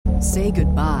Say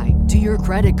goodbye to your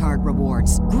credit card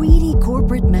rewards. Greedy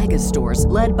corporate mega stores,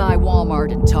 led by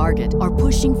Walmart and Target, are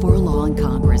pushing for a law in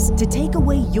Congress to take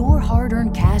away your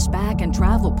hard-earned cash back and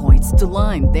travel points to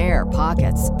line their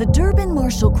pockets. The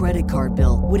Durbin-Marshall credit card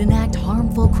bill would enact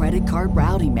harmful credit card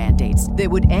routing mandates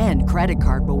that would end credit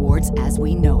card rewards as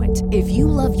we know it. If you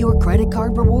love your credit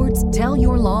card rewards, tell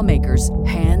your lawmakers,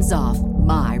 hands off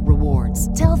my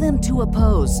rewards. Tell them to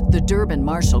oppose the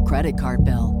Durbin-Marshall credit card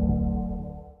bill.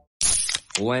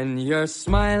 When you're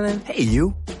smiling. Hey,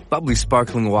 you. Bubbly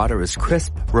sparkling water is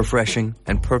crisp, refreshing,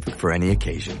 and perfect for any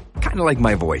occasion. Kind of like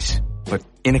my voice, but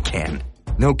in a can.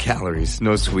 No calories,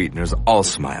 no sweeteners, all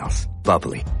smiles.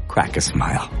 Bubbly. Crack a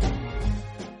smile.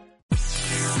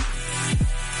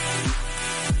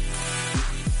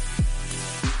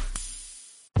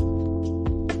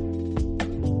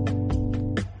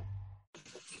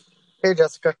 Hey,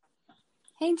 Jessica.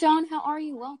 Hey, John. How are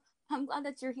you? Well, I'm glad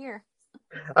that you're here.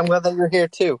 I'm glad that you're here,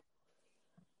 too.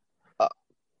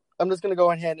 I'm just going to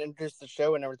go ahead and introduce the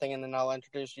show and everything, and then I'll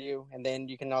introduce you, and then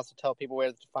you can also tell people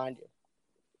where to find you.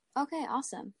 Okay,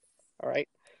 awesome. All right.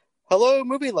 Hello,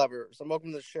 movie lovers, and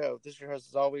welcome to the show. This is your host,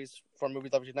 as always, for Movie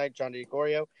Lovers Unite, John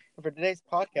DiGregorio. And for today's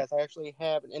podcast, I actually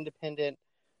have an independent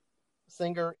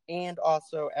singer and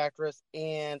also actress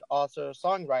and also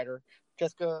songwriter,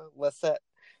 Jessica Lissette.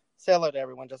 Say hello to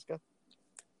everyone, Jessica.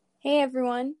 Hey,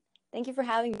 everyone. Thank you for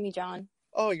having me, John.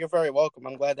 Oh, you're very welcome.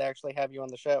 I'm glad to actually have you on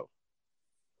the show.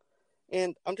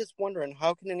 And I'm just wondering,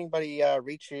 how can anybody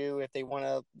reach you if they want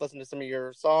to listen to some of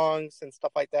your songs and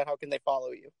stuff like that? How can they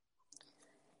follow you?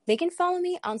 They can follow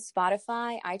me on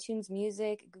Spotify, iTunes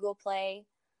Music, Google Play,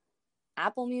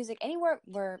 Apple Music, anywhere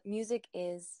where music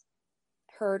is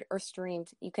heard or streamed.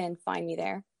 You can find me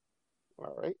there.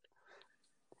 All right.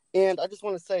 And I just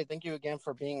want to say thank you again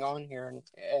for being on here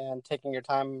and taking your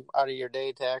time out of your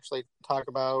day to actually talk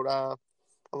about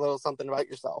a little something about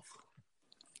yourself.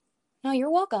 No,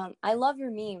 you're welcome. I love your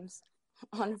memes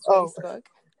on Facebook.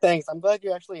 Thanks. I'm glad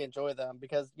you actually enjoy them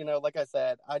because, like I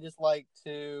said, I just like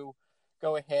to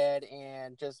go ahead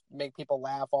and just make people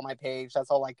laugh on my page. That's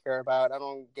all I care about. I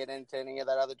don't get into any of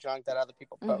that other junk that other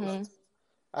people post. Mm-hmm.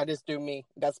 I just do me.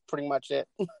 That's pretty much it.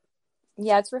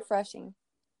 Yeah, it's refreshing.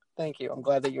 Thank you. I'm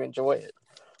glad that you enjoy it.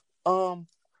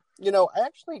 I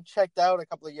actually checked out a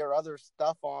couple of your other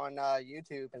stuff on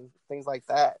YouTube and things like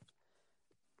that.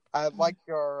 I like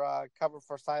your cover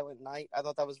for Silent Night. I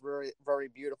thought that was very, very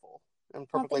beautiful and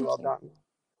perfectly well done.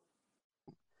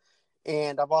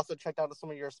 And I've also checked out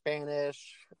some of your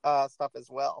Spanish stuff as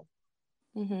well.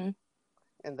 Mm-hmm.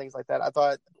 And things like that. I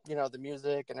thought, the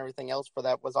music and everything else for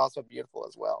that was also beautiful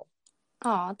as well.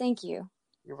 Oh, thank you.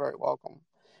 You're very welcome.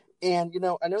 And,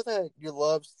 I know that you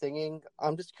love singing.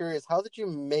 I'm just curious, how did you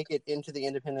make it into the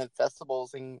independent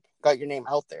festivals and got your name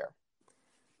out there?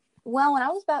 Well, when I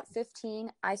was about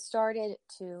 15, I started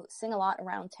to sing a lot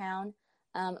around town.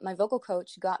 My vocal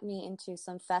coach got me into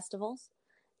some festivals.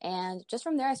 And just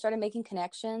from there, I started making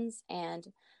connections and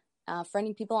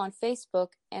friending people on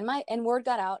Facebook. And word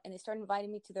got out, and they started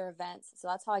inviting me to their events. So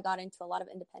that's how I got into a lot of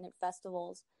independent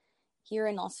festivals here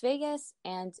in Las Vegas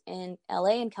and in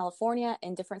LA and California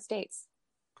and different states.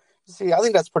 See, I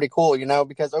think that's pretty cool,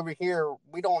 because over here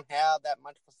we don't have that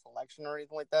much of a selection or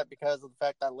anything like that because of the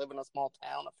fact that I live in a small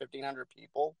town of 1,500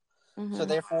 people. Mm-hmm. So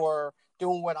therefore,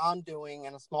 doing what I'm doing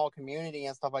in a small community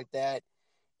and stuff like that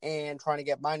and trying to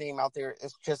get my name out there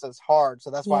is just as hard.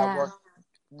 So that's why I work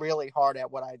really hard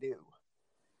at what I do,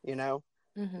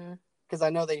 Mm-hmm. Because I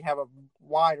know they have a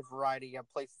wide variety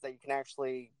of places that you can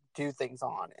actually do things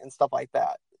on and stuff like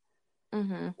that.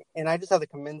 Mm-hmm. And I just have to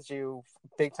commend you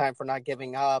big time for not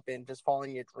giving up and just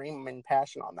following your dream and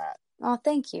passion on that. Oh,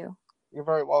 thank you. You're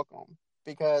very welcome.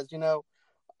 Because,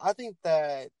 I think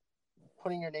that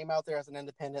putting your name out there as an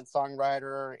independent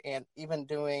songwriter and even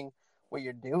doing what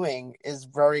you're doing is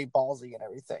very ballsy and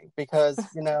everything. Because,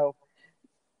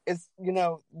 it's,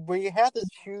 where you have this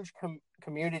huge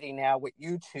community now with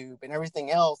YouTube and everything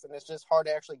else, and it's just hard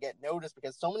to actually get noticed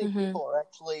because so many people are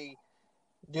actually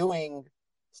doing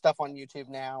stuff on YouTube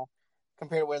now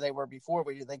compared to where they were before,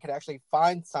 where they could actually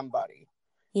find somebody.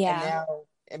 Yeah. And now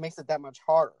it makes it that much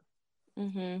harder.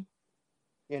 Mm-hmm.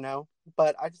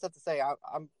 But I just have to say,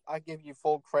 I give you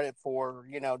full credit for,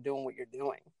 doing what you're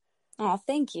doing. Oh,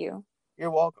 thank you.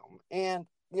 You're welcome. And,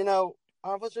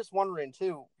 I was just wondering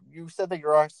too, you said that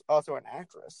you're also an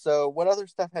actress. So what other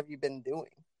stuff have you been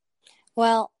doing?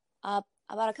 Well,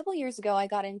 about a couple of years ago, I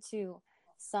got into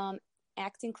some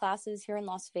acting classes here in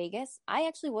Las Vegas. I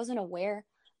actually wasn't aware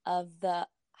of the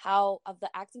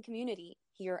acting community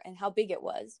here and how big it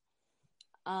was.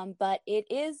 But it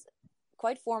is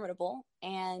quite formidable.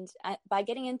 And by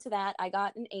getting into that, I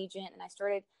got an agent and I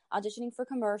started auditioning for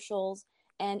commercials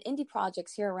and indie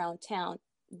projects here around town.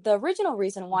 The original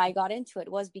reason why I got into it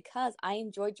was because I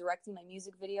enjoyed directing my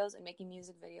music videos and making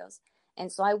music videos.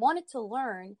 And so I wanted to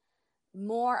learn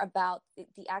more about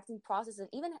the acting process and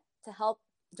even to help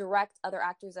direct other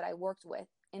actors that I worked with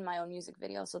in my own music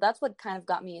videos. So that's what kind of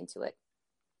got me into it.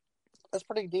 That's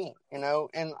pretty deep, and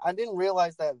I didn't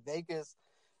realize that Vegas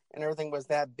and everything was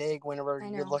that big whenever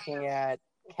you're looking at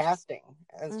casting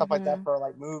and stuff like that for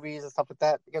like movies and stuff like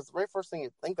that, because the very first thing you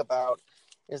think about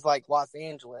is like Los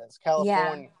Angeles,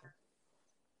 California.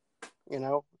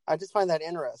 I just find that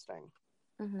interesting.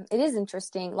 It is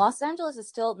interesting. Los Angeles is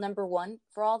still number one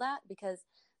for all that because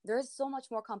there is so much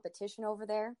more competition over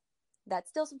there that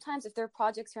still sometimes if there are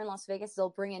projects here in Las Vegas, they'll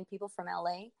bring in people from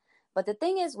LA. But the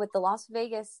thing is with the Las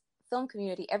Vegas film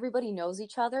community, everybody knows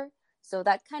each other. So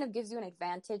that kind of gives you an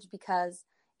advantage because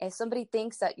if somebody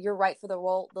thinks that you're right for the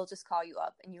role, they'll just call you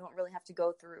up and you don't really have to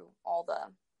go through all the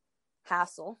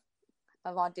hassle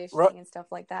of auditioning and stuff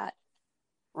like that.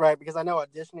 Right, because I know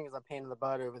auditioning is a pain in the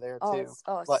butt over there too.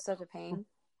 It's such a pain.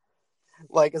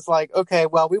 Like, it's like, okay,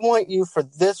 well, we want you for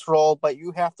this role, but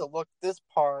you have to look this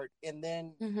part, and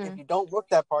then if you don't look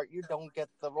that part, you don't get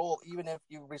the role, even if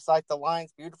you recite the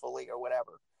lines beautifully or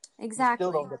whatever. Exactly.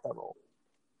 You still don't get that role.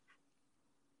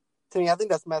 To me, I think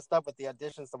that's messed up with the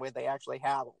auditions, the way they actually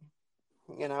have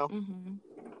them,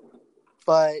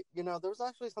 But, there was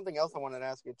actually something else I wanted to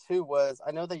ask you, too, was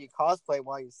I know that you cosplay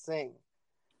while you sing.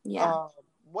 Yeah.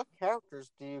 What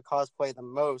characters do you cosplay the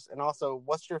most? And also,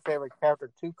 what's your favorite character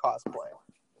to cosplay?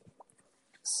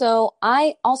 So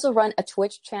I also run a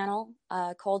Twitch channel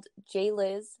called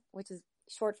JLiz, which is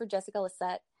short for Jessica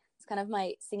Lisette. It's kind of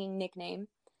my singing nickname.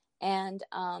 And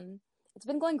it's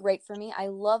been going great for me. I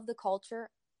love the culture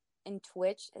in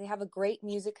Twitch. They have a great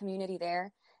music community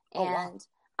there. And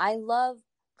I love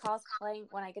cosplaying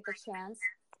when I get the chance.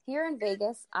 Here in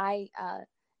Vegas, I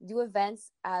do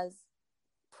events as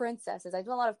princesses. I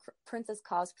do a lot of princess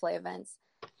cosplay events,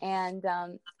 and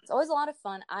it's always a lot of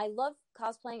fun. I love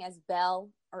cosplaying as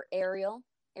Belle or Ariel.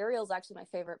 Ariel's actually my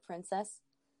favorite princess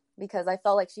because I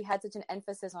felt like she had such an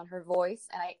emphasis on her voice,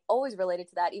 and I always related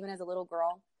to that even as a little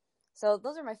girl. So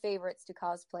those are my favorites to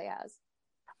cosplay as.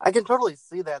 I can totally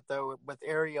see that, though, with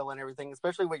Ariel and everything,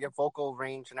 especially with your vocal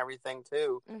range and everything,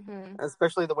 too.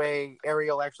 Especially the way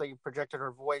Ariel actually projected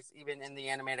her voice, even in the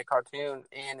animated cartoon,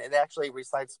 and it actually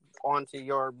recites onto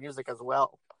your music as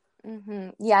well.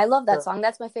 Yeah, I love that song.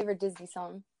 That's my favorite Disney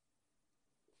song.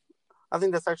 I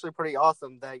think that's actually pretty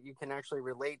awesome that you can actually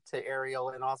relate to Ariel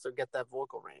and also get that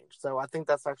vocal range. So I think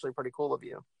that's actually pretty cool of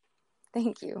you.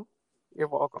 Thank you. You're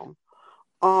welcome.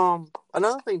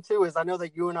 Another thing too is I know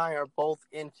that you and I are both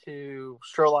into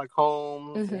Sherlock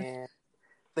Holmes and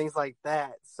things like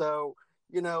that. So,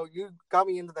 you got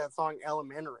me into that song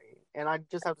Elementary, and I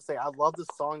just have to say I love the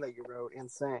song that you wrote and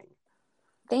sang.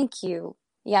 Thank you.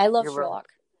 Yeah, I love Sherlock.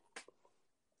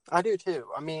 I do too.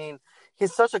 I mean,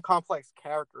 he's such a complex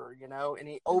character, and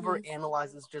he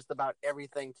overanalyzes just about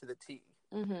everything to the T.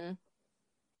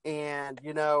 And,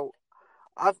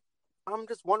 I'm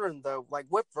just wondering though, like,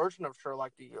 what version of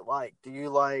Sherlock do you like? Do you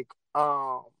like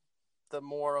the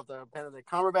more of the Benedict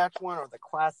Cumberbatch one, or the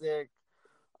classic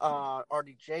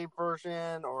RDJ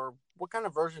version, or what kind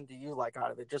of version do you like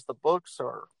out of it? Just the books,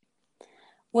 or?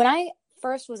 When I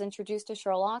first was introduced to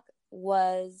Sherlock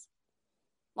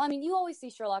you always see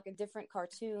Sherlock in different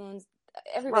cartoons.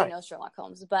 Everybody knows Sherlock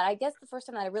Holmes, but I guess the first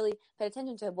time that I really paid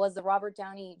attention to it was the Robert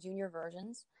Downey Jr.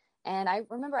 versions. And I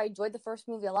remember I enjoyed the first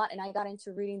movie a lot, and I got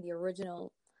into reading the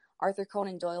original Arthur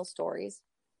Conan Doyle stories.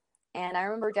 And I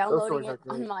remember downloading it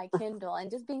on my Kindle and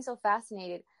just being so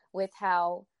fascinated with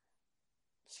how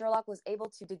Sherlock was able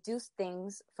to deduce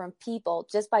things from people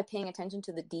just by paying attention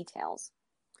to the details.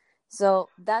 So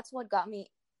that's what got me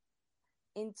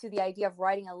into the idea of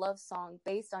writing a love song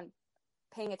based on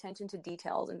paying attention to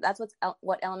details. And that's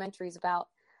what Elementary is about.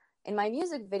 In my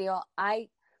music video, I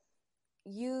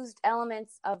used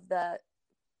elements of the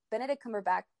Benedict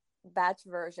Cumberbatch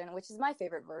version, which is my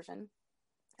favorite version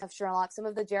of Sherlock, some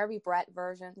of the Jeremy Brett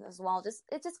versions as well. It's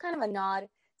just kind of a nod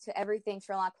to everything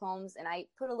Sherlock Holmes, and I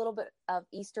put a little bit of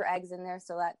Easter eggs in there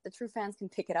so that the true fans can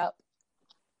pick it up.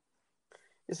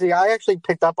 You see, I actually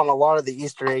picked up on a lot of the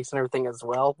Easter eggs and everything as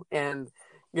well, and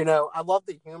I love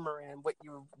the humor and what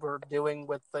you were doing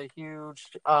with the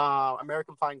huge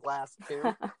American Fine Glass too.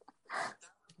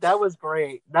 That was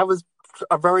great. That was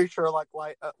a very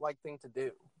Sherlock-like thing to do.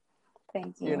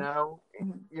 Thank you.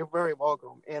 You're very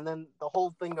welcome. And then the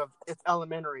whole thing of it's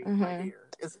elementary right here.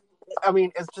 It's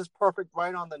just perfect,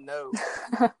 right on the nose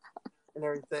and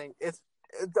everything. It's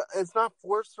not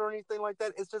forced or anything like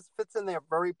that. It just fits in there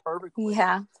very perfectly.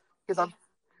 Yeah.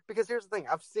 because here's the thing,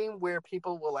 I've seen where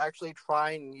people will actually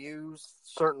try and use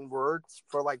certain words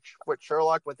for like with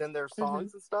Sherlock within their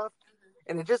songs and stuff,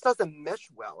 and it just doesn't mesh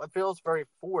well. It feels very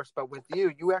forced. But with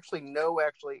you, you actually know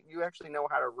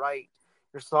how to write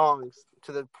your songs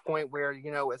to the point where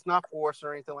it's not forced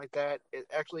or anything like that. It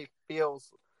actually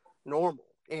feels normal,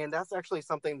 and that's actually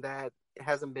something that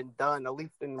hasn't been done, at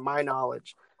least in my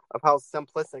knowledge, of how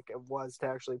simplistic it was to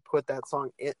actually put that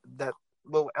song, that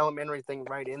little elementary thing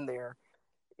right in there,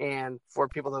 and for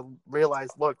people to realize,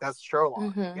 look, that's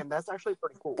Sherlock, and that's actually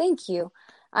pretty cool. Thank you.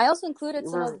 I also included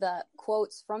some of the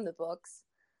quotes from the books.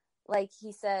 Like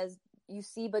he says, "You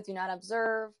see but do not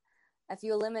observe. If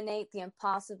you eliminate the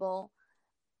impossible,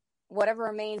 whatever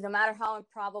remains, no matter how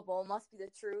improbable, must be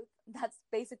the truth." That's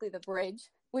basically the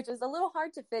bridge, which is a little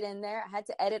hard to fit in there. I had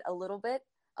to edit a little bit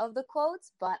of the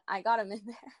quotes, but I got them in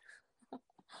there.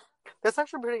 That's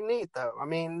actually pretty neat, though. I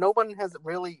mean, no one has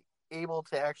really able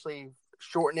to actually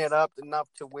shorten it up enough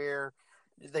to where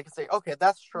they can say, okay,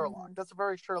 that's Sherlock. That's a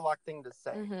very Sherlock thing to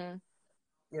say.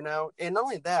 And not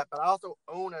only that, but I also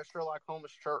own a Sherlock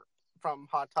Holmes shirt from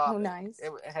Hot Topic. Oh, nice.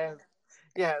 It has,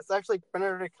 it's actually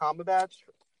Benedict Cumberbatch,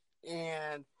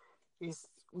 and he's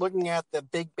looking at the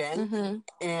Big Ben.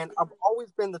 And I've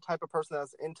always been the type of person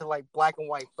that's into like black and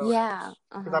white photos. Yeah.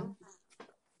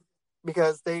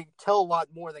 Because they tell a lot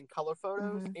more than color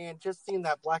photos, and just seeing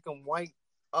that black and white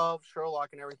of Sherlock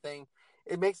and everything,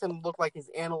 it makes him look like he's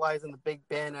analyzing the Big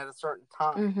Ben at a certain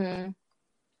time.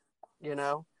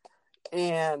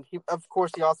 And he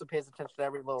also pays attention to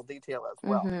every little detail as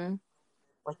well,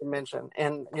 like you mentioned.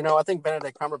 And I think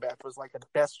Benedict Cumberbatch was like the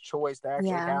best choice to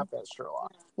actually have that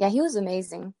Sherlock. Yeah, he was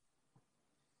amazing.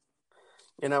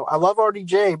 I love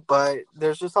RDJ, but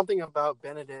there's just something about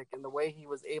Benedict and the way he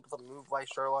was able to move like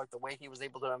Sherlock, the way he was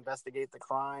able to investigate the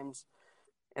crimes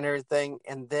and everything.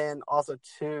 And then also,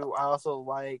 too, I also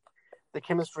like the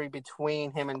chemistry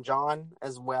between him and John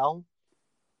as well.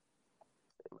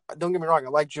 Don't get me wrong, I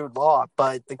like Jude Law,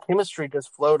 but the chemistry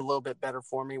just flowed a little bit better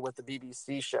for me with the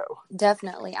BBC show.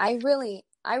 Definitely. I really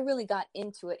got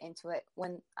into it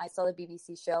when I saw the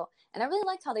BBC show. And I really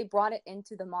liked how they brought it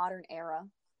into the modern era.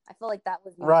 I feel like that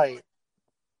was unique. Right.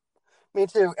 Me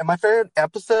too. And my favorite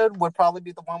episode would probably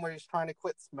be the one where he's trying to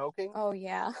quit smoking. Oh,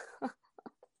 yeah.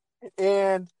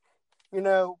 And,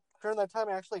 during that time,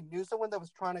 I actually knew someone that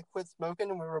was trying to quit smoking,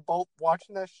 and we were both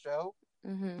watching that show.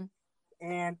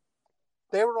 And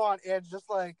they were on edge, just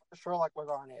like Sherlock was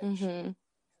on edge.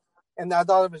 And I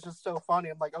thought it was just so funny.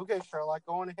 I'm like, okay, Sherlock,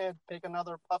 go on ahead, take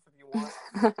another puff if you want.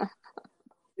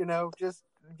 Just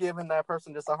giving that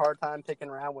person just a hard time taking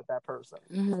around with that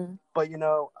person. But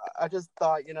I just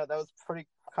thought that was pretty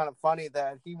kind of funny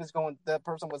that that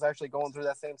person was actually going through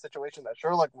that same situation that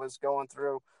Sherlock was going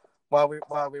through while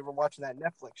we were watching that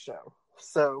Netflix show.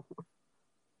 So,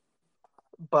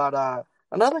 but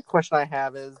another question I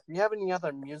have is, do you have any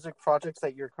other music projects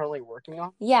that you're currently working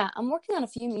on? Yeah, I'm working on a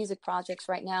few music projects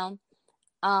right now.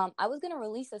 I was going to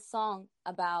release a song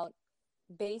about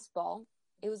baseball.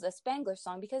 It was a Spanglish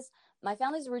song because my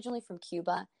family's originally from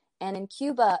Cuba. And in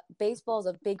Cuba, baseball is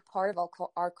a big part of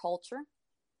our culture.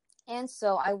 And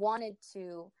so I wanted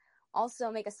to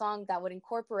also make a song that would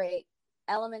incorporate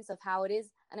elements of how it is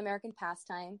an American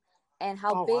pastime and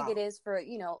how big it is for,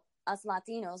 us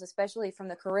Latinos, especially from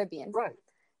the Caribbean. Right.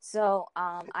 So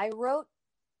I wrote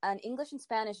an English and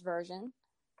Spanish version,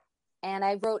 and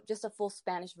I wrote just a full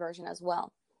Spanish version as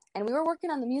well. And we were working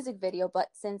on the music video, but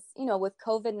since, with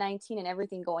COVID-19 and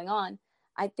everything going on,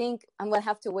 I think I'm going to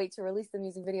have to wait to release the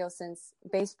music video since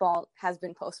baseball has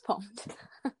been postponed.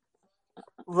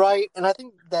 Right. And I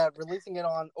think that releasing it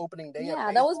on opening day.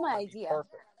 Yeah, that was my idea.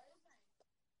 Perfect.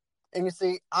 And you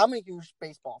see, I'm a huge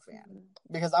baseball fan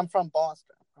because I'm from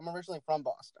Boston. I'm originally from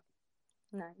Boston.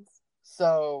 Nice.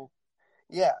 So,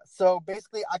 yeah. So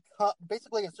basically,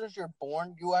 as soon as you're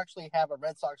born, you actually have a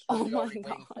Red Sox jersey already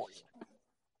waiting for you.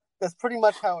 That's pretty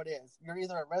much how it is. You're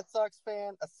either a Red Sox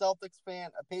fan, a Celtics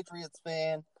fan, a Patriots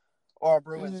fan, or a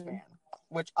Bruins fan,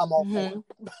 which I'm all for.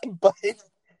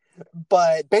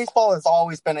 But baseball has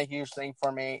always been a huge thing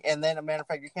for me. And then, as a matter of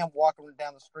fact, you can't walk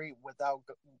down the street without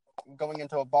going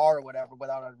into a bar or whatever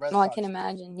without a Red Sox. Oh, I can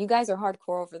imagine. You guys are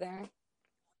hardcore over there.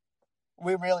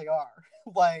 We really are.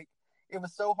 Like, it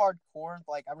was so hardcore.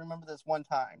 Like, I remember this one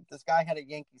time. This guy had a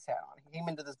Yankees hat on. He came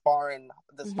into this bar in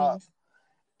this hub.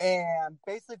 And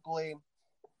basically,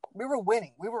 we were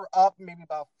winning. We were up maybe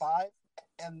about 5.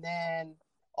 And then,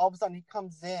 all of a sudden, he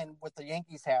comes in with the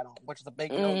Yankees hat on, which is a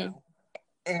big no-no.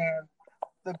 And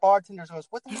the bartender goes,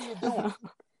 "What the hell are you doing?"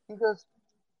 He goes,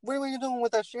 "What are you doing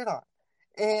with that shit on?"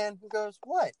 And he goes,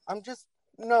 "What? I'm just,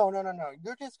 no.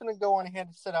 You're just going to go on ahead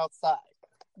and sit outside."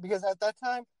 Because at that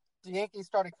time, the Yankees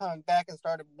started coming back and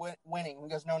started winning. He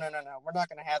goes, no, we're not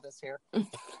going to have this here.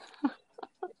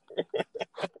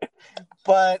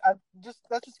 But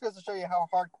that just goes to show you how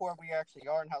hardcore we actually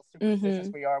are and how superstitious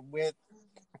we are with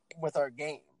our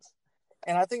games.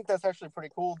 And I think that's actually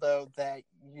pretty cool, though, that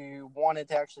you wanted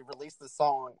to actually release the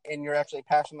song and you're actually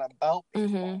passionate about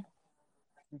baseball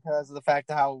because of the fact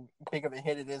of how big of a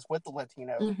hit it is with the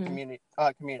Latino community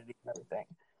and everything.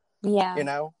 Yeah. You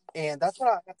know? And that's what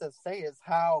I have to say is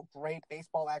how great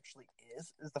baseball actually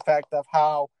is the fact of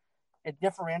how it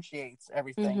differentiates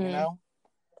everything, you know?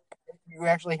 You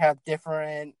actually have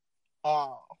different,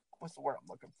 what's the word I'm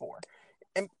looking for?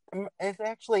 And it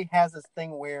actually has this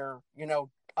thing where, you know,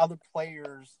 other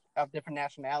players of different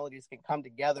nationalities can come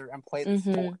together and play the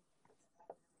sport.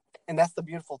 And that's the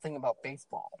beautiful thing about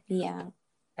baseball. Yeah.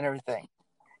 And everything.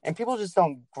 And people just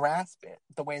don't grasp it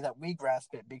the way that we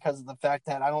grasp it because of the fact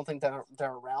that I don't think that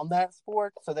they're around that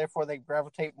sport. So therefore they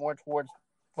gravitate more towards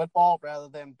football rather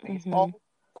than baseball.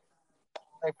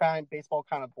 They find baseball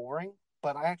kind of boring.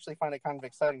 But I actually find it kind of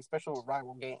exciting, especially with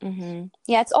rival games.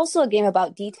 Yeah, it's also a game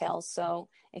about details. So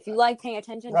if you like paying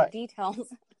attention to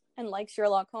details and like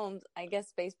Sherlock Holmes, I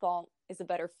guess baseball is a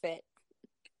better fit.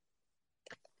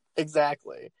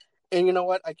 Exactly. And you know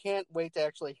what? I can't wait to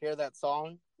actually hear that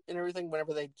song and everything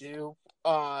whenever they do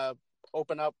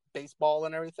open up baseball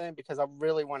and everything because I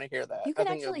really want to hear that. You can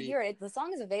actually hear it. The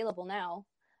song is available now.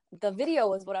 The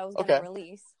video is what I was going to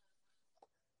release.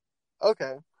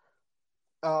 Okay.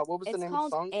 What was the name of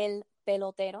the song? It's called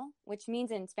El Pelotero, which means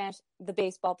in Spanish the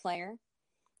baseball player.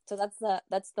 So that's the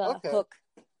hook.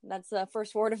 That's the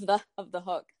first word of the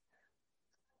hook.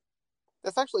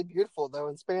 That's actually beautiful though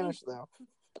in Spanish though.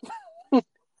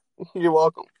 You're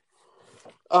welcome.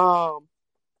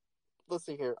 Let's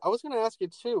see here. I was going to ask you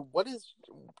too. What is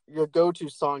your go-to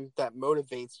song that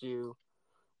motivates you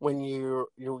when you're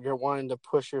wanting to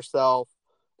push yourself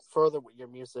further with your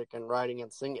music and writing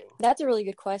and singing? That's a really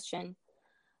good question.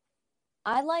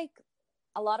 I like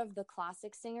a lot of the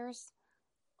classic singers,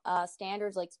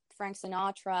 standards like Frank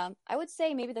Sinatra. I would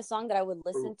say maybe the song that I would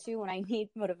listen to when I need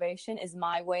motivation is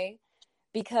My Way,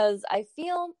 because I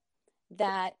feel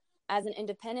that as an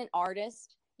independent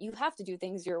artist, you have to do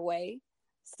things your way.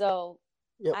 So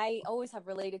I always have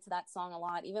related to that song a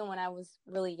lot, even when I was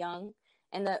really young.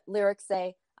 And the lyrics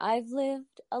say, I've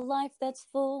lived a life that's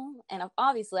full. And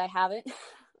obviously I haven't,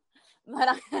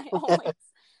 but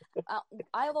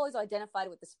I've always identified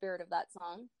with the spirit of that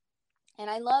song. And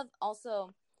I love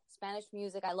also Spanish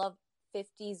music. I love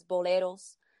 50s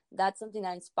boleros. That's something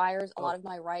that inspires a lot of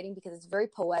my writing because it's very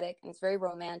poetic and it's very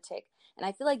romantic. And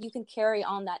I feel like you can carry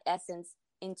on that essence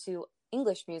into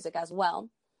English music as well.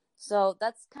 So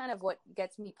that's kind of what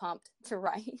gets me pumped to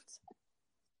write.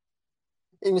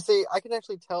 And you see, I can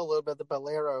actually tell a little bit of the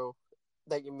bolero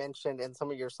that you mentioned in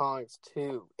some of your songs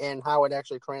too, and how it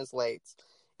actually translates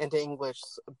into English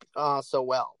so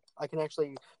well. I can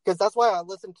actually, because that's why I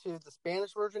listen to the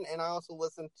Spanish version and I also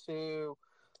listen to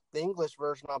the English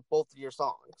version of both of your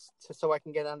songs so I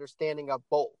can get an understanding of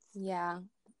both. Yeah.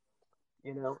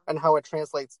 You know, and how it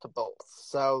translates to both.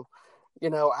 So, you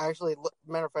know, I actually,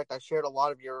 matter of fact, I shared a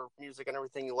lot of your music and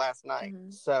everything last night.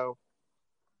 So,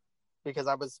 because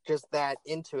I was just that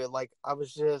into it, like I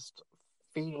was just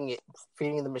feeding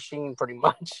the machine pretty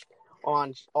much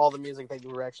on all the music that you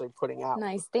were actually putting out.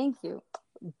 Nice, thank you.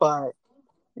 But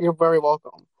you're very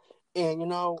welcome. And you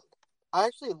know, I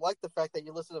actually like the fact that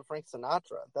you listen to Frank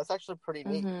Sinatra. That's actually pretty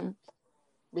neat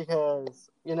because,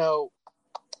 you know,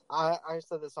 I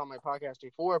said this on my podcast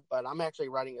before, but I'm actually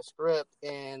writing a script,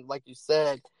 and like you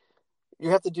said, you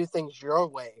have to do things your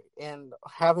way. And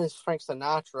having Frank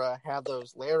Sinatra have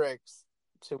those lyrics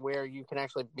to where you can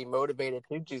actually be motivated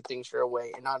to do things your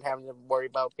way and not having to worry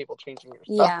about people changing your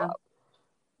stuff up.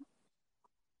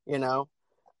 You know?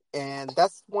 And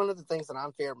that's one of the things that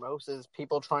I'm fear most is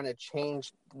people trying to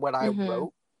change what I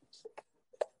wrote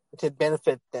to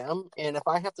benefit them. And if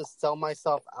I have to sell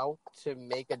myself out to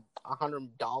make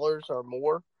 $100 or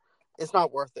more, it's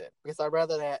not worth it because I'd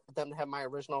rather them have my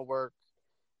original work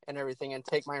and everything and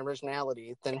take my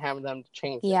originality than having them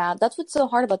change it. Yeah, that's what's so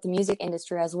hard about the music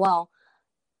industry as well.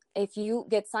 If you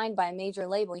get signed by a major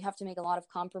label, you have to make a lot of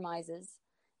compromises.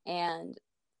 And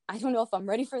I don't know if I'm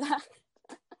ready for that.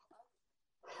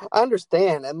 I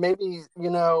understand. And maybe, you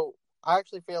know, I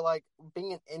actually feel like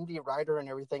being an indie writer and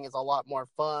everything is a lot more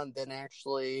fun than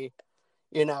actually,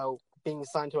 you know, being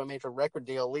signed to a major record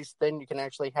deal. At least then you can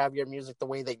actually have your music the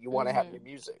way that you want to have your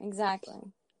music. Exactly.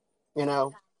 You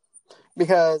know,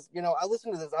 because, you know, I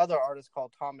listen to this other artist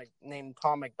called named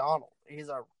Tom McDonald. He's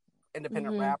a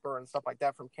independent rapper and stuff like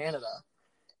that from Canada.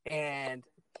 And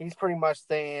he's pretty much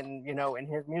saying, in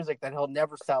his music that he'll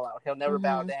never sell out. He'll never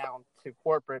bow down to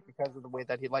corporate because of the way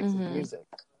that he likes his music.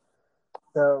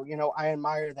 So, I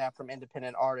admire that from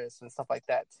independent artists and stuff like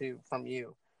that too, from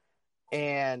you.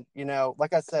 And,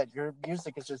 like I said, your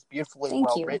music is just beautifully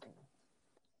well written.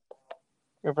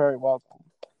 You're very welcome.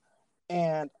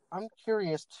 And I'm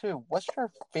curious too, what's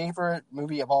your favorite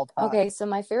movie of all time? Okay, so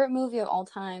my favorite movie of all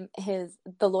time is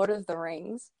The Lord of the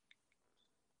Rings.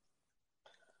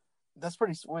 That's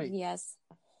pretty sweet. Yes.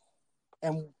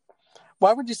 And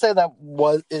why would you say that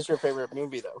is your favorite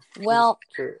movie though? Well,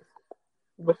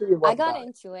 what do you love I got about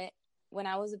into it when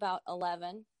I was about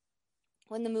 11,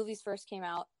 when the movies first came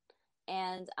out,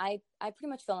 and I pretty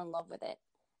much fell in love with it.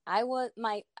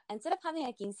 Instead of having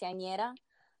a quinceañera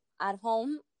at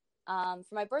home, for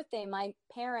my birthday, my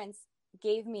parents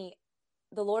gave me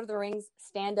the Lord of the Rings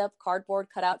stand-up cardboard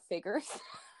cutout figures.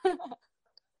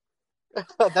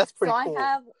 That's pretty cool.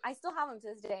 I still have them to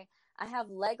this day. I have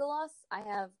Legolas, I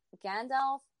have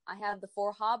Gandalf, I have the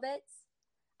 4 Hobbits,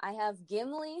 I have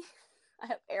Gimli, I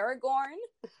have Aragorn.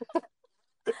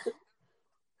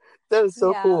 That is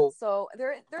so cool. So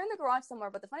they're in the garage somewhere,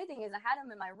 but the funny thing is I had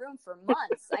them in my room for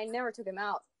months. I never took them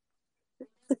out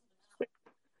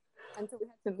until we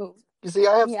had to move. You see,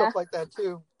 I have stuff like that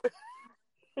too.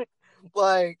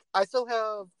 Like, I still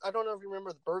have, I don't know if you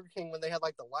remember the Burger King when they had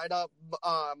like the light up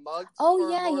mugs. Oh,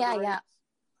 yeah.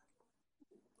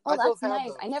 Oh, that's nice.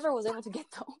 Those. I never was able to get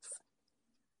those.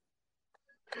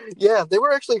 Yeah, they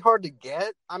were actually hard to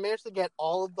get. I managed to get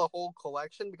all of the whole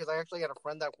collection because I actually had a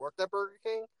friend that worked at Burger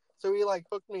King. So he like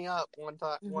hooked me up one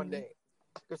day.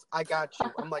 Because I got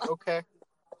you. I'm like, okay.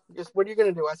 Just what are you going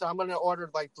to do? I said, I'm going to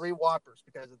order like 3 Whoppers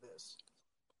because of this.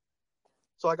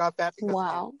 So I got fat because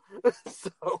of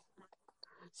you.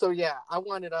 So yeah, I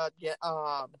wound up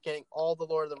getting all the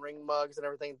Lord of the Ring mugs and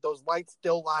everything. Those lights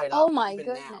still light up. Oh my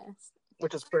goodness. Now,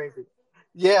 which is crazy.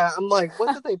 Yeah, I'm like,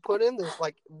 what did they put in this?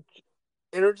 Like,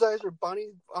 Energizer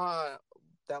Bunny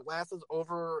that lasts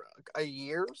over a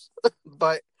year?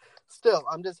 But still,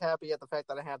 I'm just happy at the fact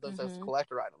that I have those as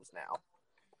collector items now.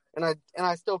 And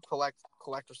I still collect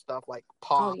collector stuff like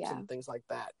pops and things like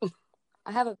that.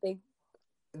 I have a big...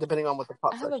 Depending on what the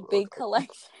pop. I have a big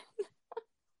collection.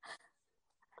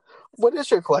 What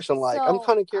is your collection like? I'm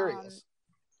kind of curious.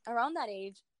 Around that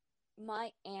age,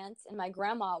 my aunts and my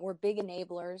grandma were big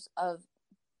enablers of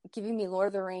giving me Lord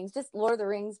of the Rings, just Lord of the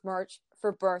Rings merch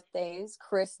for birthdays,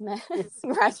 Christmas,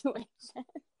 graduation.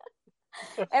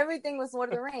 Everything was Lord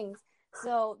of the Rings.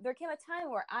 So there came a time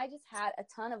where I just had a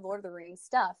ton of Lord of the Rings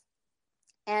stuff.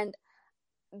 And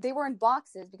they were in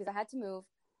boxes because I had to move.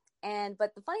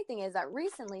 But the funny thing is that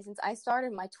recently, since I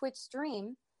started my Twitch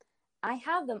stream, I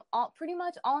have them all pretty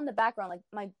much all in the background,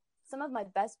 like some of my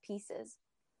best pieces.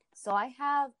 So I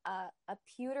have a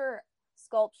pewter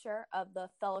sculpture of the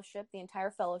Fellowship, the entire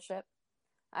Fellowship.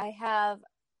 I have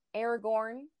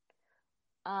Aragorn,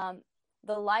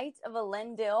 the light of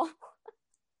Elendil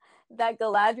that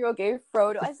Galadriel gave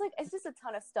Frodo. It's just a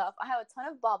ton of stuff. I have a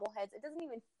ton of bobbleheads. It doesn't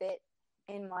even fit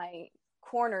in my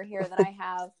corner here that I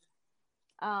have.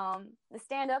 The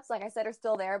stand-ups, like I said, are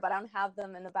still there, but I don't have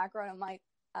them in the background of my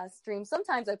stream.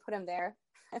 Sometimes I put them there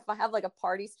if I have like a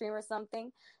party stream or something.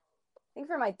 I think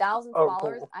for my 1,000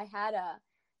 followers, cool. I had a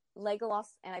Legolas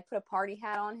and I put a party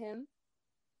hat on him,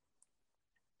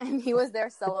 and he was there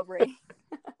celebrating.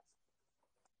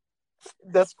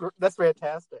 That's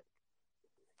fantastic.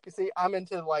 You see, I'm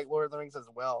into like Lord of the Rings as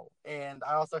well, and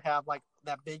I also have like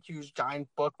that big, huge, giant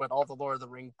book with all the Lord of the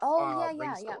Rings. Oh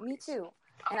yeah, me too.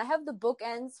 And I have the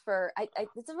bookends for.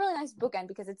 It's a really nice bookend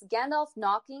because it's Gandalf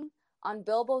knocking on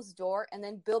Bilbo's door, and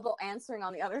then Bilbo answering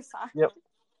on the other side. Yep.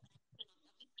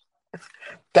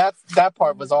 That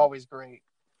part was always great.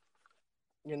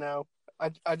 You know,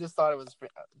 I just thought it was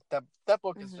that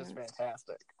book is just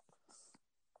fantastic.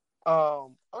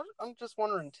 I'm just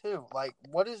wondering too, like,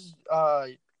 what is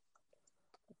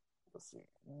let's see,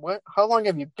 how long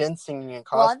have you been singing and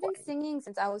cosplaying? Well, I've been singing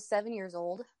since I was 7 years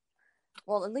old.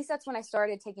 Well, at least that's when I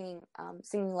started taking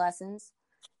singing lessons,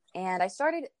 and I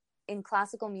started in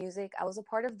classical music. I was a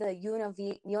part of the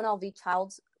UNLV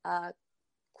Child's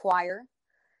choir,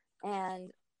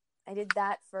 and I did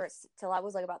that till I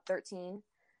was like about 13,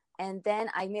 and then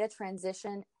I made a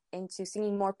transition into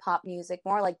singing more pop music,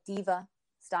 more like diva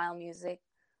style music,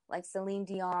 like Celine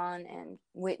Dion and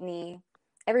Whitney.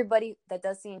 Everybody that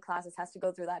does singing classes has to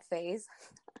go through that phase.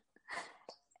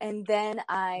 And then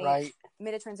I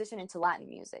made a transition into Latin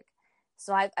music.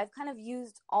 So I've kind of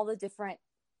used all the different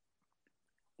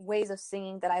ways of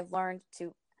singing that I've learned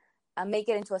to make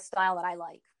it into a style that I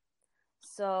like.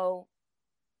 So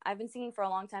I've been singing for a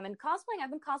long time. And cosplaying, I've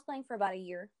been cosplaying for about a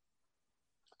year.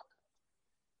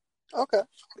 Okay.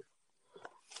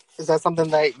 Is that something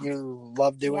that you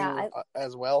love Yeah, doing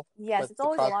as well yes, with it's the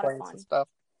always a lot of cosplays and fun. stuff?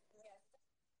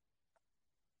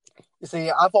 You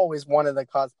see, I've always wanted to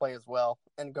cosplay as well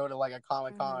and go to like a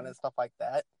Comic-Con and stuff like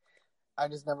that. I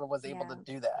just never was able to Yeah.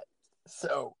 do that.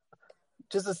 So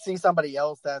just to see somebody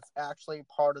else that's actually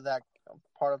part of that,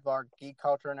 part of our geek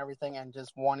culture and everything, and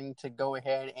just wanting to go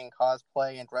ahead and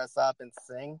cosplay and dress up and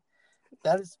sing,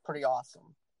 that is pretty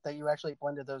awesome that you actually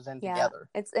blended those in Yeah, together.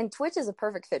 and Twitch is a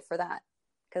perfect fit for that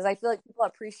because I feel like people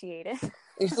appreciate it.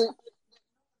 You see,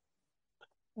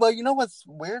 well, you know what's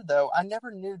weird though? I never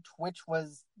knew Twitch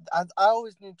was. I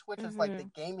always knew Twitch as like the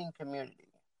gaming community.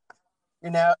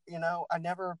 I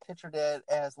never pictured it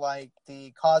as like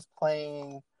the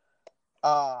cosplaying,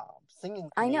 singing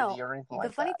I know. community or anything The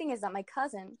like funny that. thing is that my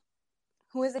cousin,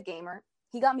 who is a gamer,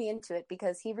 he got me into it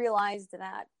because he realized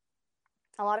that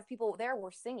a lot of people there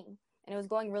were singing and it was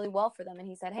going really well for them. And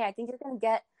he said, "Hey, I think you're going to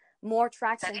get more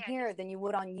traction here than you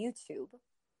would on YouTube."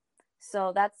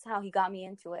 So that's how he got me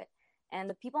into it. And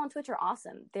the people on Twitch are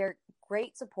awesome. They're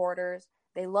great supporters.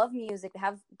 They love music. They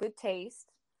have good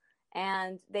taste,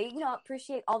 and they,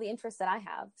 appreciate all the interests that I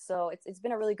have. So it's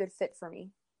been a really good fit for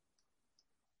me.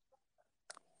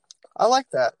 I like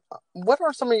that. What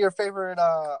are some of your favorite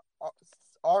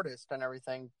artists and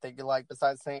everything that you like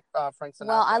besides Frank Sinatra?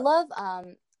 Well, I love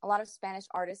a lot of Spanish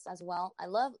artists as well. I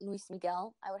love Luis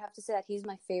Miguel. I would have to say that he's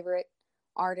my favorite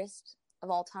artist of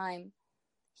all time.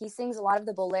 He sings a lot of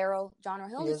the bolero genre.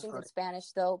 He only sings in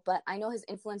Spanish, though, but I know his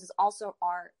influences also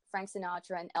are Frank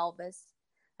Sinatra and Elvis.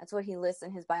 That's what he lists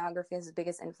in his biography as his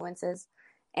biggest influences.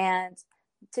 And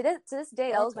to this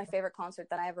day, that was my favorite concert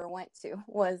that I ever went to,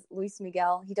 was Luis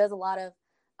Miguel. He does a lot of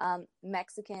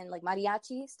Mexican, like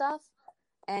mariachi stuff,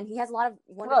 and he has a lot of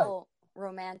wonderful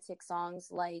romantic songs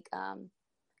like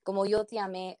Como Yo Te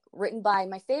Amé, written by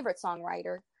my favorite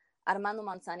songwriter, Armando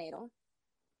Manzanero.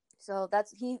 So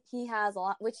that's he has a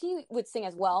lot, which he would sing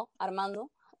as well,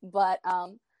 Armando, but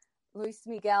Luis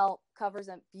Miguel covers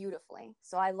them beautifully.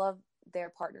 So I love their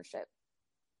partnership.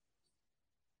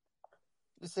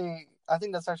 You see, I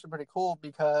think that's actually pretty cool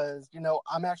because,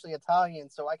 I'm actually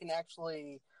Italian, so I can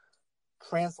actually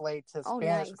translate to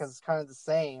Spanish because it's kind of the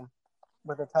same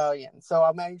with Italian. So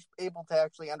I'm able to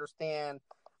actually understand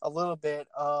a little bit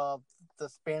of the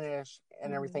Spanish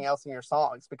and everything else in your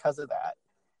songs because of that.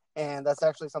 And that's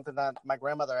actually something that my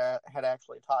grandmother had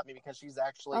actually taught me because she's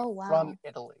actually from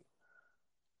Italy.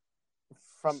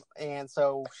 And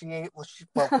so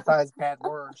besides bad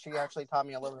words, she actually taught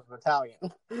me a little bit of Italian.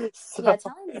 So, yeah,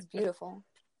 Italian is beautiful.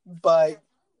 But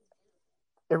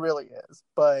it really is.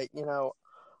 But,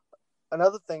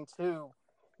 another thing too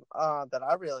that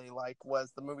I really liked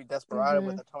was the movie Desperado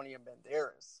with Antonio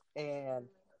Banderas and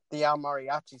the Al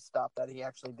Mariachi stuff that he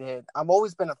actually did. I've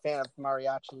always been a fan of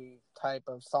mariachi type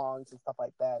of songs and stuff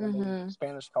like that in the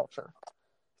Spanish culture,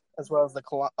 as well as the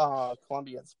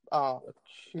Colombian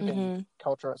Cuban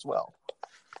culture as well.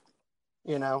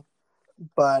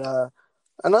 But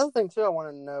another thing too I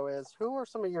want to know is, who are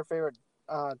some of your favorite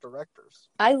directors?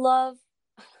 I love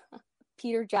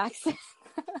Peter Jackson.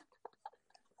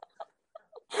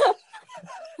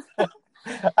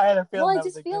 I had a feeling. Well, I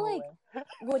just feel like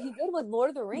what he did with Lord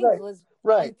of the Rings was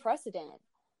unprecedented.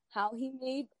 How he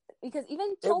made, because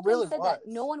even Tolkien said that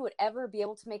no one would ever be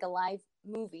able to make a live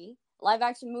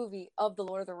action movie of the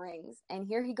Lord of the Rings, and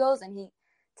here he goes and he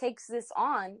takes this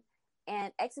on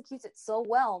and executes it so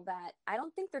well that I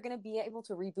don't think they're going to be able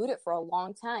to reboot it for a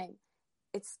long time.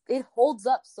 It holds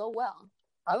up so well.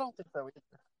 I don't think so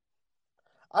either.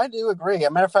 I do agree. As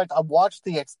a matter of fact, I watched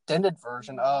the extended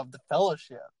version of The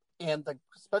Fellowship, and the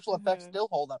special effects still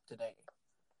hold up today.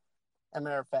 As a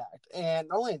matter of fact. And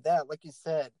not only that, like you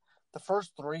said, the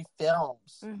first 3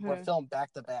 films were filmed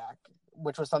back to back,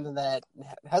 which was something that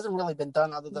hasn't really been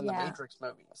done other than the Matrix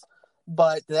movies.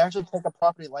 But to actually take a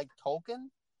property like Tolkien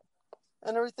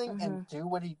and everything and do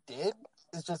what he did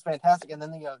is just fantastic. And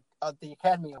then the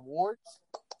Academy Awards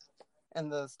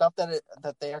and the stuff that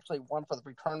they actually won for the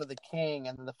Return of the King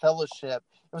and the Fellowship,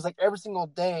 it was like every single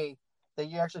day that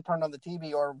you actually turned on the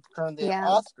TV or turned the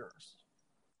Oscars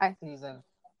season.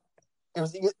 It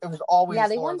was always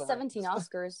they won 17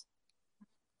 Oscars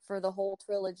for the whole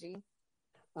trilogy.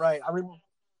 Right,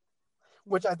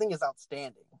 which I think is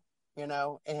outstanding,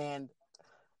 and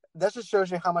that just shows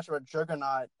you how much of a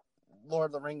juggernaut Lord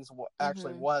of the Rings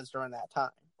actually was during that time,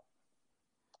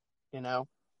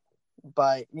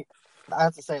 But I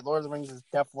have to say, Lord of the Rings is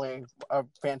definitely a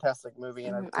fantastic movie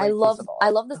and a great piece of art. I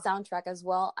love the soundtrack as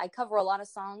well. I cover a lot of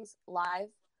songs live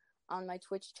on my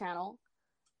Twitch channel.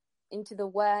 Into the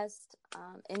West,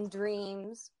 In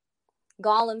Dreams,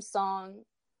 Gollum song,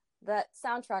 That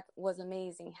soundtrack was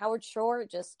amazing. Howard Shore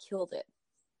just killed it.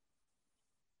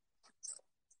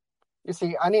 You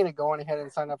see, I need to go on ahead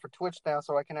and sign up for Twitch now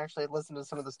so I can actually listen to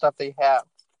some of the stuff they have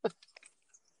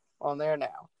on there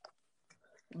now.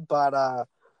 But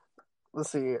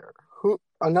let's see here.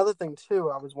 Another thing too,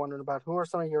 I was wondering about, who are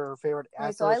some of your favorite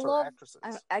actors or actresses?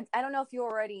 I don't know if you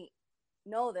already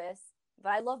know this, but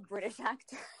I love British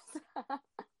actors.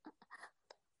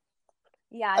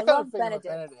 Yeah, I love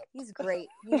Benedict. He's great.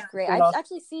 I've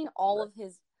actually seen all of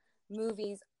his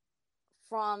movies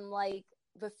from like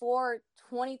before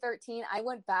 2013. I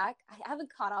went back. I haven't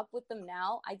caught up with them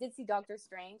now. I did see Doctor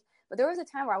Strange, but there was a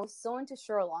time where I was so into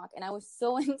Sherlock and I was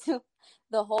so into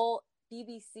the whole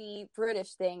BBC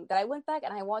British thing that I went back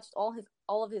and I watched all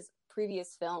of his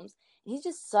previous films. And he's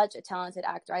just such a talented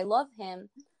actor. I love him.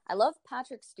 I love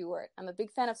Patrick Stewart. I'm a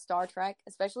big fan of Star Trek,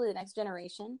 especially The Next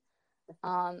Generation.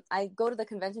 I go to the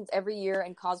conventions every year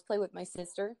and cosplay with my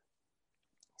sister.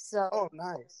 So, oh,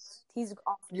 nice. He's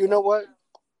awesome. You know what?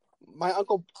 My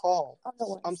Uncle Paul.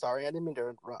 Oh, I'm sorry, I didn't mean to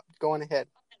interrupt. Go on ahead.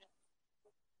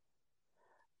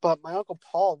 But my Uncle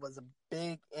Paul was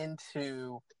big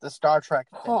into the Star Trek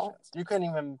conventions. You couldn't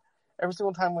even... Every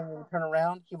single time when we would turn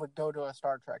around, he would go to a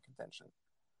Star Trek convention.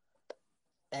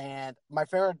 And my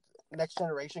favorite Next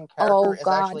Generation character is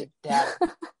actually Data.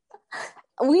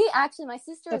 My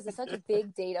sister is such a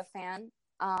big Data fan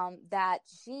that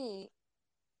she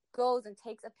goes and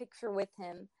takes a picture with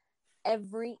him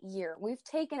every year. We've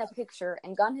taken a picture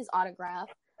and gotten his autograph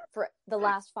for the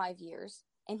last 5 years,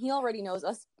 and he already knows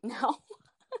us now.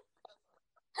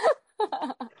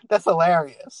 That's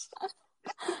hilarious.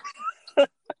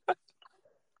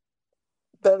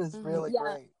 That is really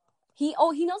great. He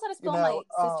knows how to spell my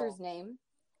sister's name,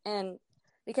 and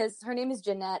because her name is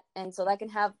Jeanette, and so that can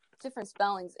have different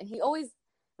spellings, and he always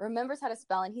remembers how to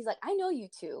spell, and he's like, I know you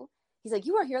two. He's like,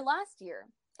 you were here last year.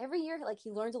 Every year, like,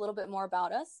 he learns a little bit more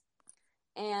about us.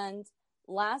 And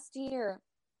last year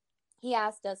he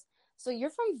asked us, so you're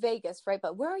from Vegas, right?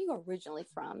 But where are you originally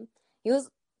from? He was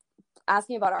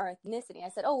asking about our ethnicity. I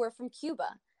said, oh, we're from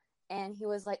Cuba. And he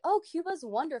was like, oh, Cuba's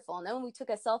wonderful. And then when we took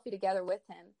a selfie together with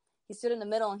him, he stood in the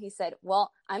middle and he said,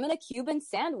 well, I'm in a Cuban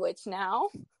sandwich now.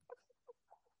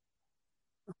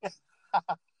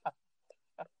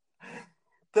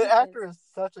 The actor is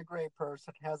such a great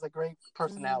person, has a great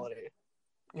personality.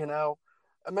 You know,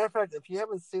 a matter of fact, if you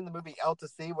haven't seen the movie Out to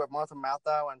Sea with Martha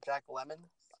Matthau and Jack Lemmon,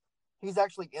 he's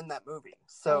actually in that movie.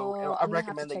 So I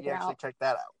recommend that you actually check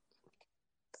that out.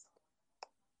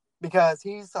 Because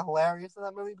he's hilarious in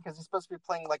that movie, because he's supposed to be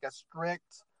playing like a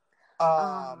strict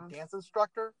dance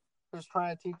instructor who's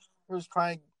trying to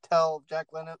tell Jack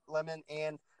Lemmon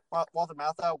and Walter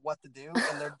Matthau what to do,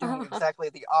 and they're doing exactly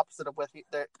the opposite of what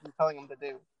they're telling him to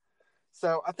do.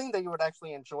 So I think that you would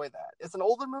actually enjoy that. It's an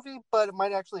older movie, but it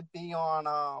might actually be on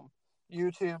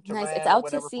YouTube to rent or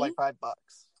whatever for like $5.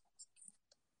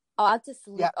 Oh, Out to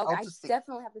Sea. Yeah, okay, I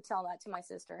definitely have to tell that to my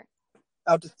sister.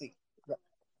 Out to Sea. Yeah.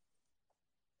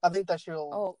 I think that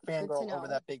she'll fangirl over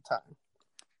that big time.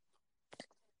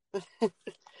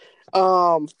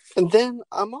 And then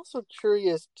I'm also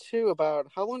curious too about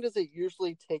how long does it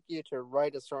usually take you to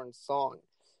write a certain song?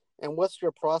 And what's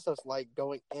your process like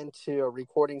going into a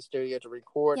recording studio to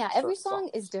record? Yeah, every song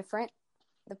is different.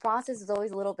 The process is always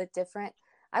a little bit different.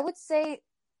 I would say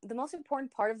the most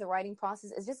important part of the writing process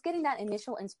is just getting that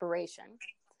initial inspiration.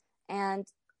 And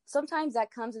sometimes that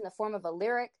comes in the form of a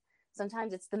lyric.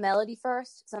 Sometimes it's the melody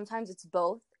first. Sometimes it's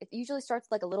both. It usually starts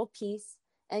like a little piece,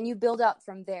 and you build up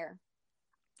from there.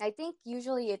 I think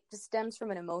usually it just stems from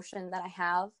an emotion that I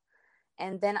have,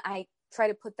 and then I try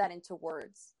to put that into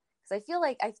words. I feel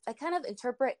like I kind of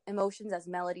interpret emotions as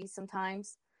melodies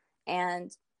sometimes,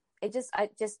 and I just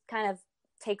kind of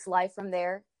takes life from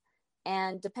there.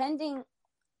 And depending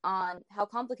on how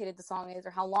complicated the song is or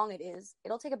how long it is,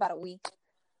 it'll take about a week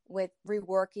with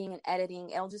reworking and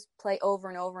editing. It'll just play over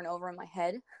and over and over in my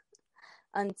head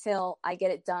until I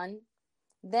get it done.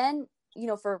 Then,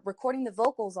 for recording the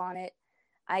vocals on it,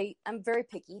 I'm very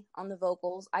picky on the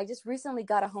vocals. I just recently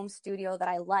got a home studio that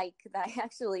I like, that I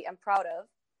actually am proud of.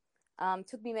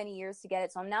 Took me many years to get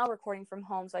it, so I'm now recording from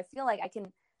home. So I feel like I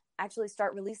can actually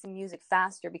start releasing music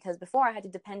faster, because before I had to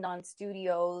depend on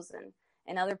studios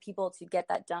and other people to get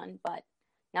that done. But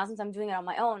now, since I'm doing it on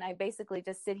my own, I basically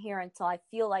just sit here until I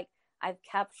feel like I've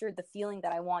captured the feeling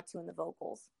that I want to in the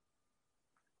vocals.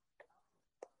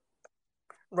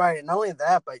 Right, and not only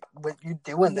that, but with you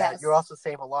doing that, you also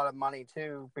save a lot of money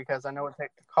too, because I know it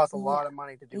costs a lot of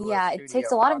money to do. Yeah, it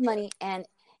takes a lot of money, and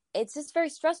it's just very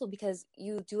stressful because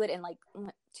you do it in like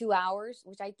 2 hours,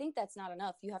 which I think that's not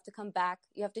enough. You have to come back,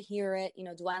 you have to hear it.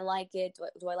 Do I like it?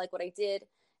 Do I like what I did?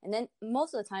 And then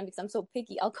most of the time, because I'm so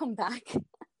picky, I'll come back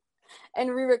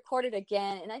and re-record it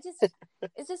again. And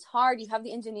it's just hard. You have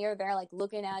the engineer there like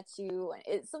looking at you, and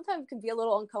it sometimes can be a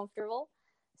little uncomfortable.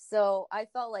 So I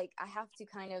felt like I have to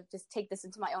kind of just take this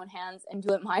into my own hands and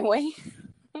do it my way.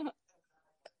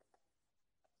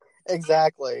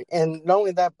 Exactly. And not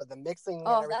only that, but the mixing and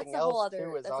Oh, everything that's a whole else other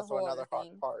too is that's a also whole another other hard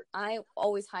thing. part. I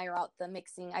always hire out the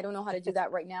mixing. I don't know how to do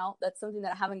that right now. That's something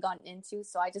that I haven't gotten into,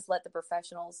 so I just let the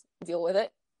professionals deal with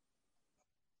it.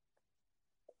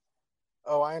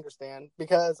 Oh, I understand.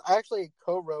 Because I actually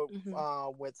co-wrote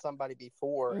Mm-hmm. with somebody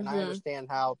before, and I Mm-hmm. understand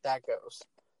how that goes.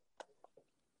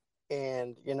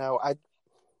 And, you know,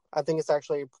 I think it's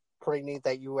actually pretty neat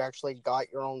that you actually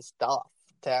got your own stuff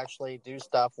to actually do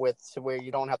stuff with, to where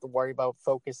you don't have to worry about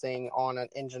focusing on an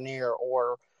engineer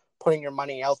or putting your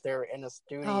money out there in a Oh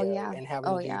studio yeah. and having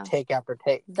Oh to do yeah. take after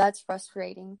take. That's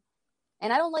frustrating.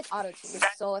 And I don't like auto-tune.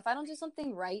 So if I don't do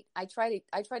something right, I try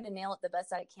to nail it the best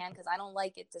that I can, because I don't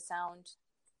like it to sound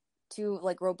too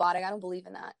like robotic. I don't believe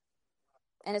in that.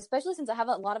 And especially since I have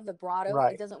a lot of vibrato,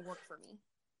 Right. it doesn't work for me.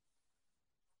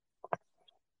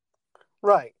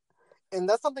 Right. And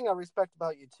that's something I respect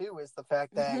about you too, is the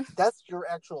fact that that's your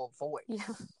actual voice.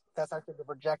 Yeah. That's actually the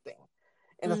projecting.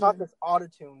 And it's Mm-hmm. not this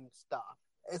auto-tune stuff.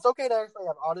 It's okay to actually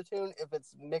have auto-tune if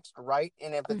it's mixed right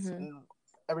and if it's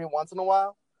every once in a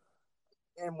while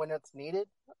and when it's needed.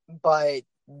 But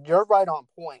you're right on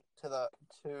point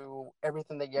to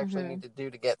everything that you actually need to do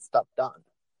to get stuff done.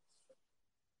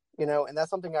 You know, and that's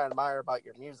something I admire about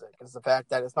your music, is the fact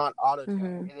that it's not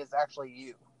auto-tune. It is actually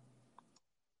you.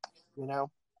 You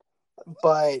know?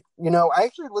 But, you know, I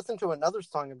actually listened to another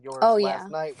song of yours last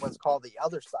night. Was called The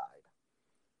Other Side.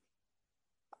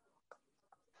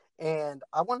 And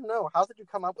I want to know, how did you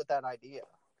come up with that idea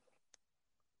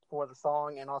for the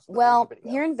song and also the music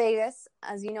video? Here in Vegas,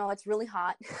 as you know, it's really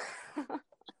hot.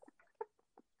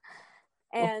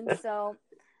 And so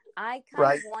I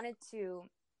kind of wanted to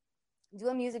do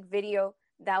a music video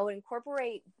that would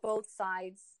incorporate both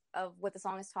sides of what the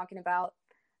song is talking about,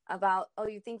 oh,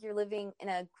 you think you're living in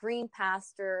a green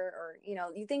pasture, or, you know,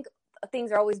 you think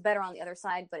things are always better on the other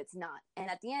side, but it's not. And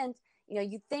at the end, you know,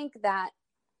 you think that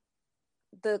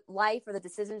the life or the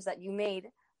decisions that you made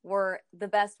were the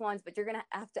best ones, but you're going to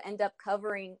have to end up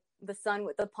covering the sun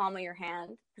with the palm of your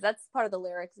hand, because that's part of the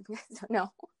lyrics, if you guys don't know.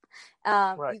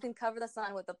 You can cover the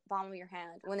sun with the palm of your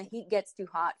hand when the heat gets too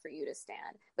hot for you to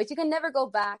stand, but you can never go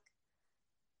back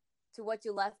to what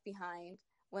you left behind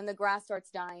when the grass starts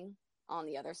dying on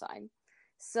the other side.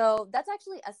 So that's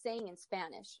actually a saying in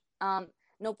Spanish.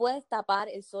 No puedes tapar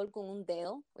el sol con un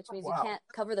dedo, which means you can't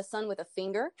cover the sun with a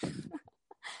finger.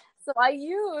 So I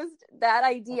used that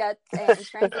idea and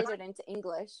translated it into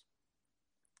English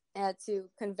to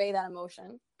convey that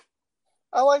emotion.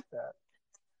 I like that.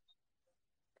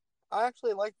 I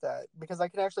actually like that, because I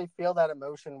can actually feel that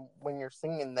emotion when you're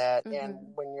singing that, and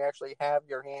when you actually have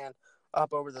your hand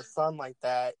up over the sun like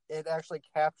that, it actually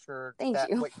captured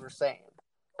what you were saying.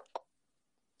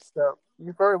 So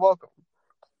you're very welcome.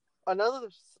 Another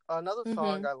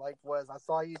song I liked was "I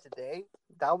Saw You Today."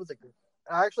 That was a good.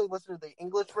 I actually listened to the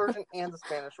English version and the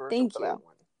Spanish version for that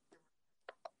one.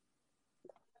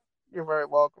 You're very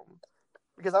welcome.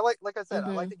 Because I like I said,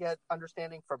 I like to get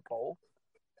understanding for both.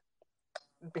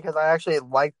 Because I actually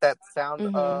like that sound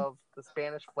of the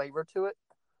Spanish flavor to it.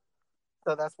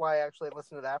 So that's why I actually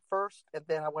listened to that first. And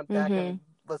then I went back and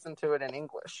listened to it in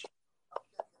English.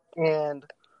 And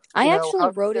I actually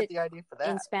wrote it the idea for that?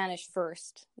 In Spanish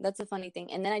first. That's a funny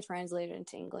thing. And then I translated it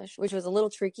into English, which was a little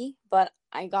tricky, but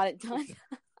I got it done.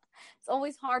 It's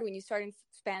always hard when you start in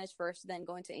Spanish first, then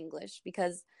go into English,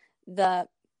 because the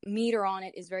meter on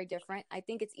it is very different. I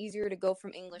think it's easier to go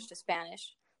from English to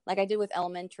Spanish, like I did with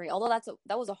Elementary. Although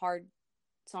that was a hard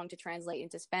song to translate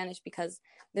into Spanish, because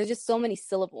there's just so many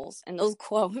syllables in those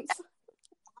quotes.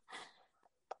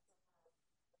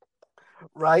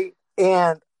 Right.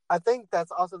 And I think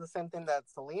that's also the same thing that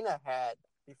Selena had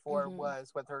before,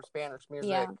 was with her Spanish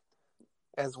music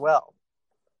as well.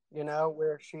 You know,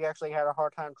 where she actually had a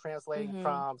hard time translating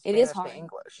from Spanish to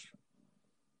English,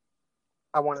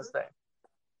 I want to say.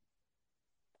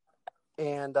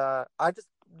 And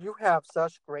you have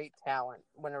such great talent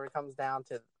whenever it comes down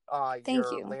to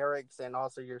your lyrics and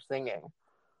also your singing.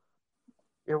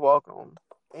 You're welcome.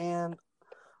 And,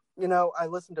 you know, I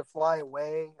listened to Fly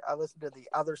Away. I listened to The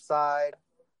Other Side.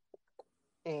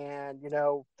 And, you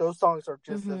know, those songs are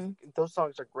just those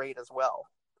songs are great as well.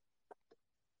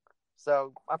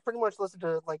 So I pretty much listened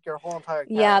to like your whole entire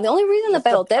catalog. Yeah, the only reason the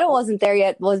Pelotero wasn't there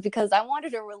yet was because I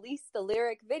wanted to release the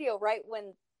lyric video right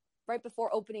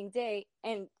before opening day,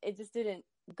 and it just didn't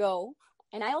go.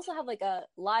 And I also have like a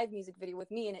live music video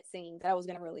with me in it singing that I was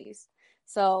going to release.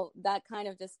 So that kind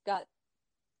of just got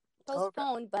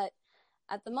postponed. Okay. But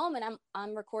at the moment,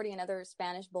 I'm recording another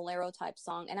Spanish bolero type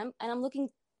song, and I'm looking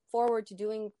forward to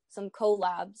doing some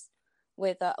collabs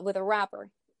with a rapper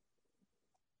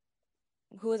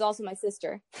who is also my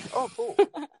sister. Oh, cool!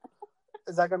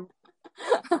 Is that gonna?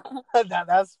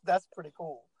 That's pretty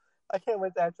cool. I can't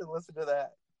wait to actually listen to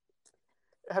that.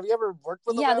 Have you ever worked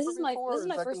with a rapper before? This is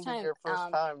my first time.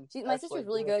 My sister's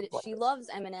really good. She loves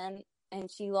Eminem, and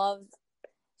she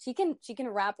can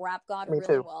rap God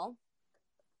really well.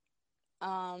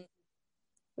 I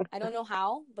don't know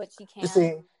how, but she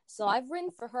can. So I've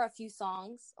written for her a few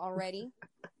songs already,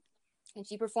 and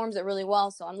she performs it really well.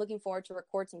 So I'm looking forward to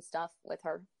record some stuff with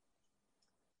her.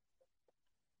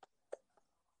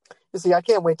 You see, I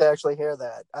can't wait to actually hear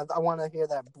that. I want to hear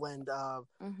that blend of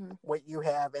what you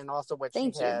have and also what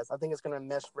she has. I think it's going to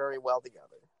mesh very well together.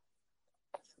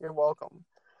 You're welcome.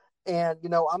 And,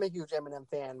 I'm a huge Eminem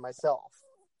fan myself.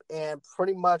 And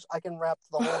pretty much I can rap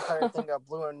the whole entire thing of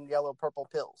Blue and Yellow Purple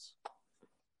Pills.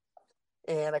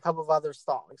 And a couple of other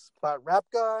songs. But Rap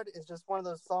God is just one of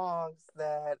those songs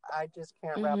that I just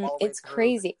can't rap all the way through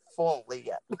crazy. Fully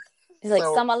yet. It's like,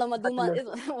 Samalama Duma is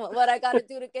what I got to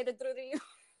do to get it through to you.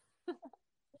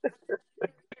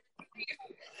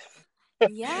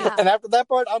 Yeah. And after that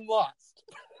part, I'm lost.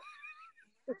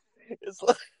 It's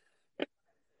like...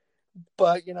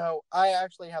 But, I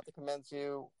actually have to commend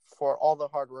you for all the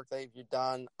hard work that you've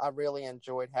done. I really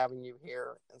enjoyed having you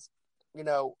here.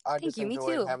 I just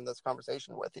enjoyed having this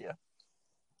conversation with you.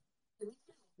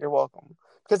 You're welcome.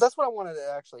 Because that's what I wanted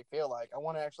to actually feel like. I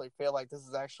want to actually feel like this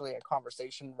is actually a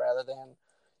conversation rather than,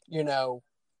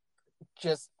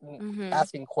 just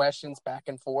asking questions back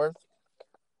and forth.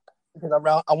 Because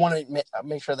I want to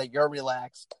make sure that you're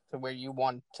relaxed to where you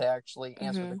want to actually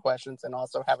answer the questions and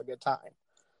also have a good time.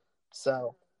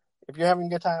 So, if you're having a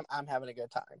good time, I'm having a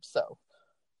good time. So,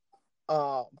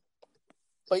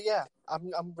 but yeah,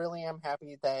 I'm really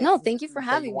happy that. No, thank you for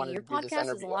having me. Your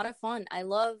podcast is a lot of fun. I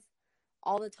love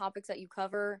all the topics that you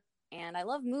cover, and I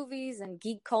love movies and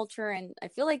geek culture, and I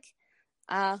feel like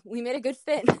we made a good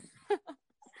fit.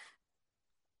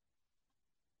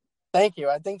 Thank you.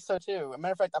 I think so too. As a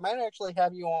matter of fact, I might actually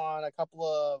have you on a couple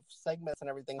of segments and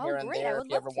everything here and there if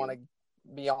you ever want to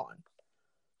be on.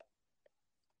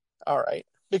 All right.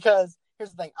 Because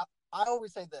here's the thing. I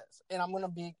always say this, and I'm going to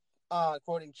be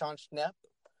quoting John Schnepp,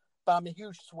 but I'm a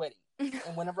huge sweaty.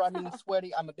 And whenever I mean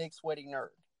sweaty, I'm a big sweaty nerd.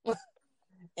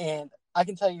 And I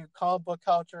can tell you comic book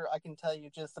culture. I can tell you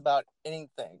just about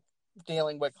anything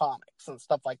dealing with comics and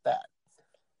stuff like that.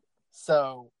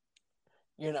 So...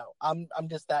 I'm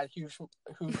just that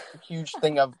huge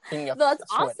thing of being a That's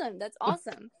sweaty. awesome. That's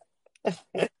awesome.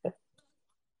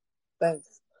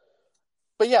 Thanks.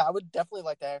 But yeah, I would definitely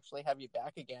like to actually have you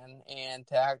back again and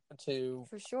to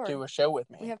for sure do a show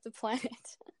with me. We have to plan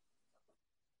it.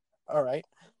 All right.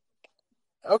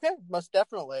 Okay, most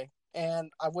definitely.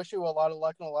 And I wish you a lot of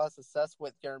luck and a lot of success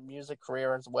with your music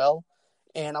career as well.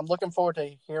 And I'm looking forward to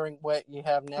hearing what you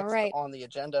have next on the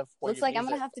agenda for Looks your like music. I'm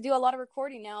going to have to do a lot of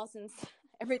recording now since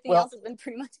everything else has been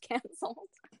pretty much canceled.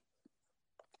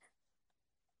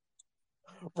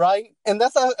 Right? And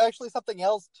that's actually something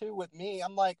else, too, with me.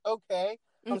 I'm like, okay,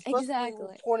 I'm supposed to be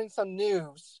reporting some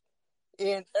news.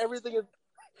 And everything is...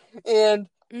 And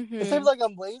it seems like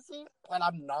I'm lazy, and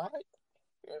I'm not.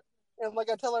 And like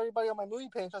I tell everybody on my movie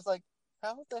page, I was like,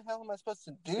 how the hell am I supposed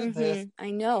to do this?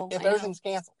 I know. If everything's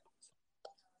canceled.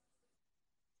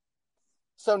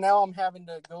 So now I'm having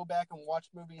to go back and watch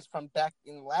movies from back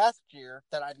in last year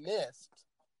that I missed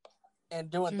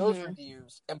and doing those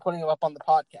reviews and putting them up on the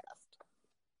podcast.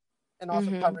 And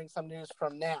also covering some news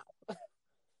from now.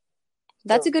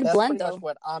 That's a good blend, though. That's pretty much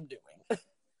what I'm doing.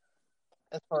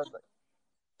 As far as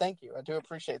thank you. I do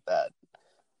appreciate that.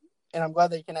 And I'm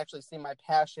glad that you can actually see my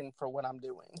passion for what I'm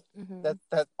doing.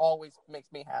 That always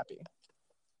makes me happy.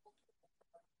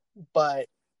 But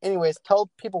anyways,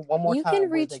 tell people one more time. You can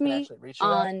reach me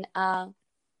on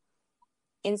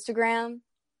Instagram,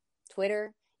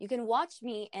 Twitter. You can watch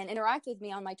me and interact with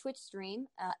me on my Twitch stream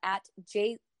at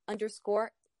j_Liz,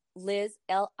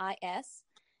 L-I-S.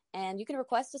 And you can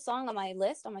request a song on my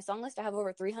list. On my song list, I have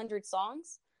over 300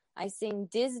 songs. I sing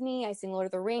Disney, I sing Lord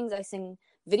of the Rings, I sing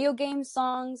video game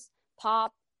songs,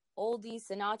 pop,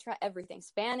 oldies, Sinatra, everything.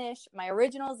 Spanish, my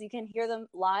originals, you can hear them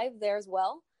live there as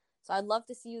well. So I'd love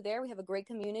to see you there. We have a great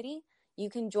community. You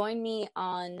can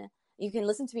you can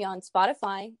listen to me on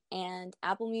Spotify and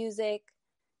Apple Music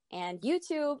and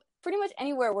YouTube, pretty much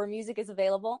anywhere where music is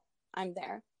available, I'm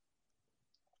there.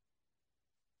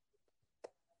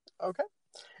 Okay.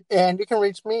 And you can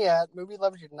reach me at Movie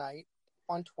Lovers Unite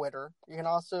on Twitter. You can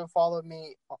also follow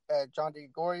me at John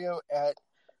DeGregorio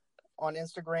on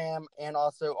Instagram and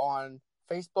also on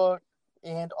Facebook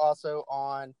and also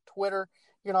on Twitter.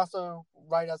 You can also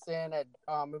write us in at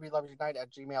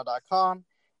movieloversunite@gmail.com.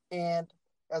 And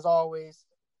as always,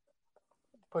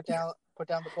 put down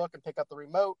the book and pick up the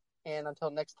remote. And until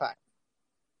next time,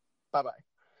 bye-bye.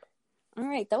 All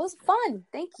right. That was fun.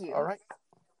 Thank you. All right.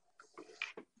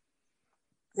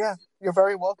 Yeah, you're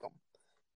very welcome.